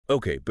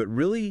Okay, but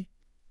really,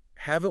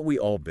 haven't we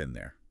all been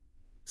there?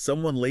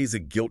 Someone lays a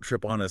guilt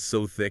trip on us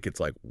so thick, it's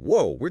like,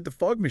 whoa, where'd the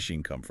fog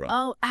machine come from?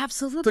 Oh, It's like a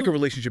absolutely.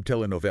 relationship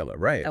telenovela,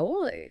 right?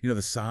 Totally. You know,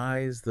 the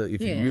sighs, the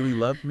if you Yeah. really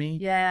love me.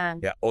 Yeah.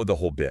 Yeah, oh, the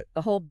whole bit.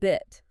 The whole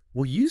bit.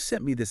 Well, you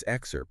sent me this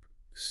excerpt,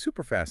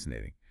 super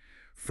fascinating,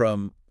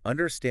 from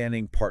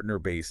Understanding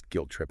Partner-Based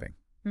Guilt Tripping.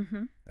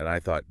 Mm-hmm. And I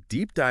thought,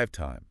 deep dive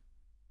time.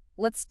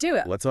 Let's do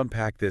it. Let's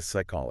unpack this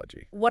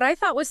psychology. What I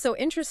thought was so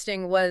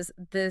interesting was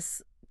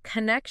this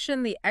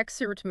connection the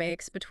excerpt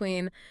makes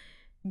between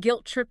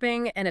guilt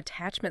tripping and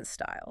attachment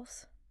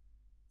styles.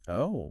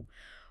 Oh,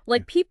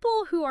 Like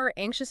people who are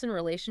anxious in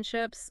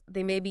relationships,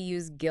 they maybe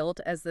use guilt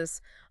as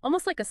this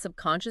almost like a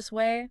subconscious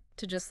way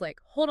to just like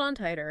hold on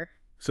tighter.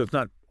 so it's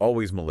not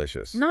always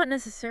malicious. Not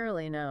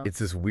necessarily, no. It's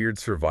this weird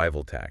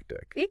survival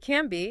tactic. It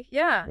can be,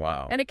 yeah.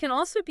 Wow. And it can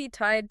also be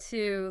tied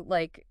to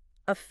like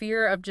a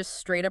fear of just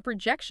straight up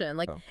rejection.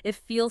 Like Oh. it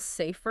feels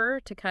safer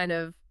to kind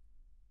of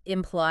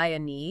imply a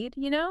need,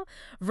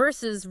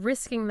 versus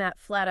risking that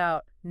flat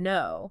out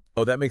no.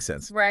 Oh, that makes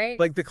sense. Right?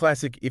 Like the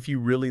classic, if you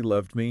really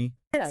loved me.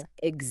 Yeah,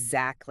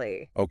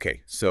 exactly.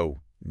 Okay,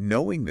 so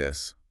knowing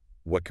this,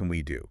 what can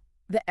we do?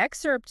 The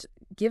excerpt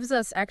gives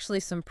us actually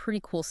some pretty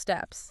cool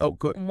steps. Oh,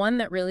 good. One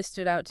that really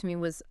stood out to me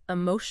was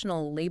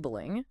emotional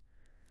labeling.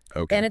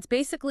 Okay, And it's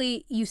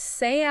basically you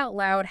say out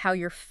loud how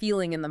you're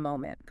feeling in the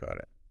moment, got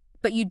it.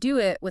 but you do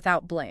it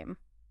without blame.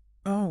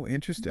 Oh,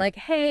 interesting. Like,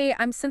 hey,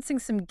 I'm sensing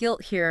some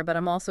guilt here, but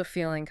I'm also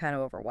feeling kind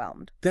of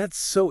overwhelmed. That's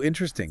so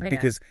interesting Yeah.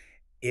 because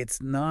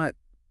it's not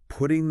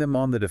putting them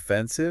on the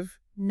defensive,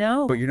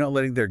 No. but you're not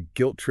letting their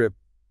guilt trip,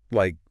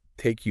 like,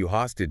 take you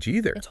hostage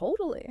either.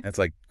 Totally. That's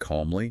like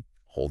calmly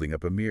holding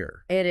up a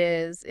mirror. It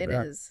is. It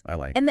Yeah, is. I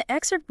like. And the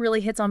excerpt really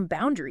hits on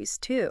boundaries,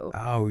 too.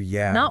 Oh,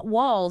 yeah. Not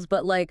walls,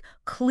 but like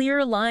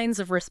clear lines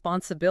of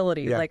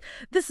responsibility. Yeah. Like,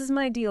 this is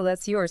my deal,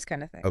 that's yours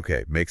kind of thing.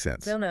 Okay, makes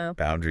sense. Don't know.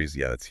 Boundaries,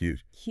 yeah, that's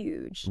huge.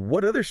 Huge.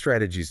 What other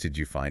strategies did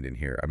you find in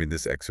here? I mean,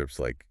 this excerpt's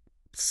like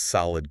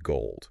solid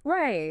gold.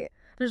 Right.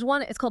 There's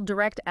one, it's called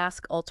direct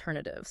ask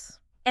alternatives.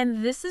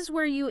 And this is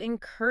where you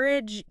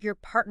encourage your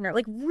partner,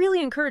 like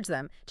really encourage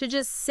them to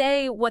just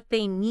say what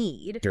they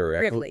need.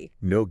 Directly.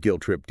 No guilt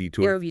trip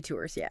detour. Zero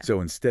detours, yeah.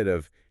 So instead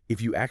of, if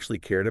you actually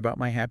cared about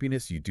my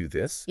happiness, you do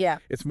this. Yeah,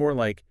 It's more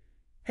like,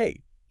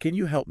 hey, can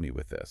you help me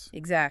with this?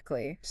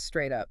 exactly.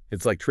 Straight up.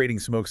 It's like trading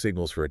smoke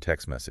signals for a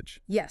text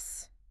message.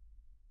 Yes.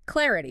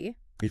 Clarity.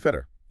 Be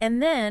better.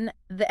 And then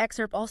the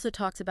excerpt also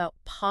talks about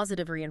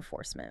positive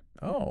reinforcement.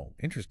 Oh,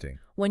 interesting.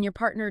 When your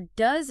partner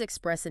does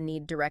express a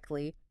need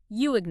directly,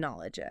 you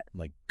acknowledge it.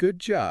 Like, good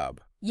job.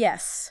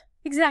 Yes,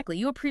 exactly.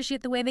 You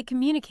appreciate the way they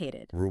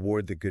communicated.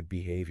 Reward the good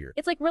behavior.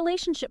 It's like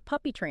relationship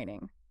puppy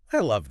training. I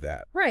love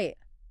that. Right.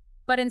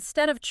 But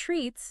instead of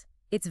treats,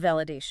 it's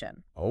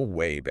validation. Oh,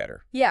 way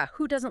better. Yeah,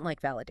 who doesn't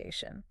like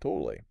validation?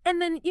 Totally.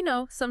 And then,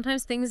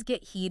 sometimes things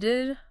get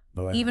heated,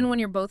 even when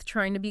you're both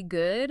trying to be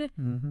good.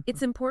 Mm-hmm.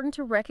 It's important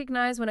to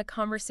recognize when a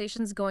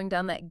conversation's going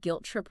down that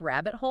guilt trip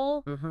rabbit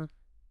hole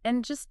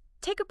and just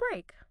take a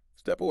break.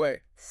 Step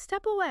away.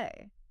 Step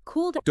away.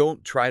 Cool down.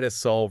 Don't try to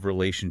solve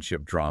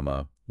relationship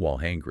drama while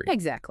hangry.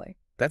 Exactly.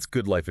 That's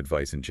good life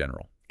advice in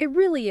general. It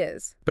really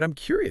is. But I'm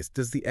curious,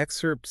 does the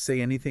excerpt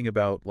say anything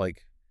about,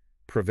 like,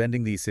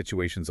 preventing these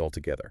situations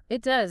altogether?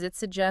 It does. It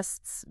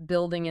suggests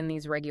building in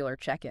these regular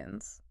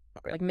check-ins.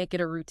 Okay. Like make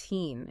it a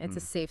routine. It's a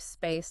safe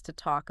space to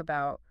talk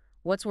about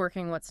what's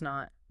working, what's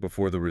not.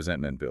 Before the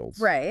resentment builds.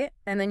 Right.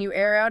 And then you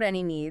air out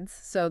any needs,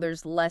 so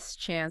there's less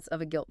chance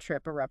of a guilt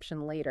trip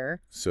eruption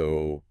later.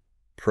 So,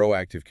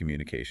 proactive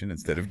communication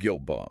instead of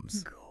guilt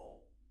bombs.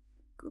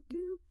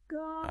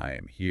 I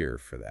am here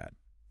for that.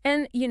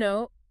 And,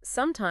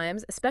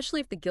 sometimes, especially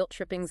if the guilt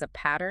tripping's a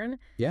pattern,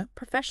 Yeah.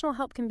 professional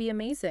help can be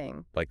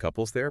amazing. Like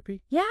couples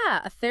therapy?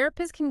 Yeah, a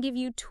therapist can give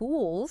you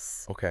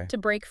tools Okay. to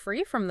break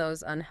free from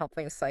those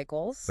unhealthy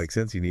cycles. Makes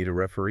sense. You need a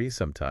referee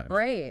sometimes.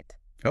 Right.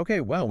 Okay,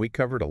 well, we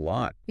covered a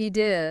lot. We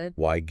did.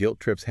 Why guilt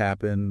trips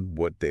happen,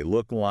 what they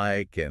look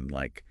like, and,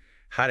 like,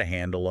 how to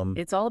handle them.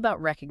 It's all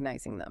about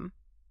recognizing them.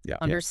 Yeah.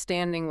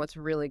 Understanding what's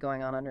really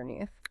going on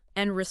underneath.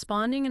 And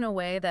responding in a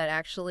way that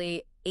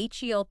actually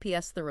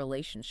HELPs the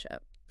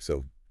relationship.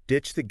 So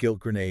ditch the guilt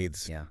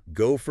grenades. Yeah.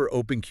 Go for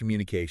open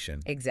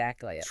communication.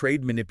 Exactly.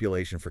 Trade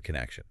manipulation for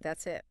connection.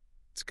 That's it.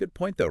 It's a good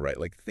point, though, right?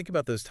 Like, think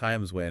about those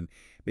times when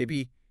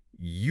maybe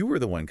you were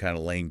the one kind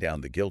of laying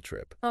down the guilt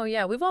trip. Oh,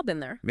 yeah, we've all been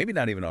there. Maybe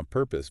not even on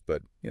purpose,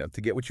 but,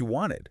 to get what you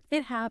wanted.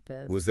 It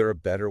happens. Was there a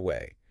better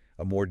way,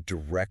 a more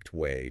direct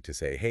way to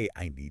say, hey,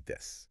 I need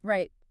this?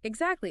 Right.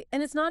 Exactly.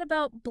 And it's not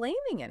about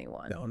blaming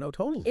anyone. No,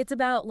 totally. It's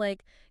about,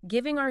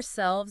 giving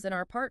ourselves and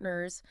our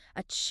partners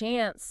a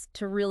chance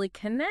to really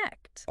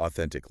connect.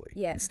 Authentically.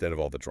 Yeah. Instead of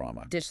all the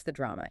drama. Ditch the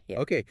drama. Yeah.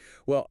 Okay.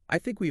 Well, I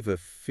think we've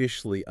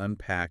officially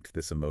unpacked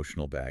this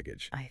emotional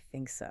baggage. I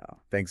think so.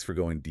 Thanks for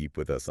going deep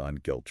with us on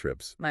guilt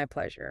trips. My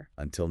pleasure.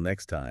 Until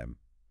next time,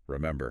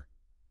 remember,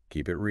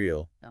 keep it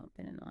real.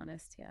 Open and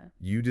honest, yeah.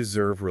 You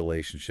deserve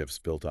relationships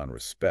built on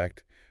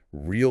respect,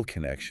 real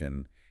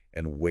connection,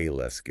 and way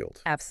less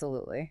guilt.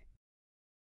 Absolutely.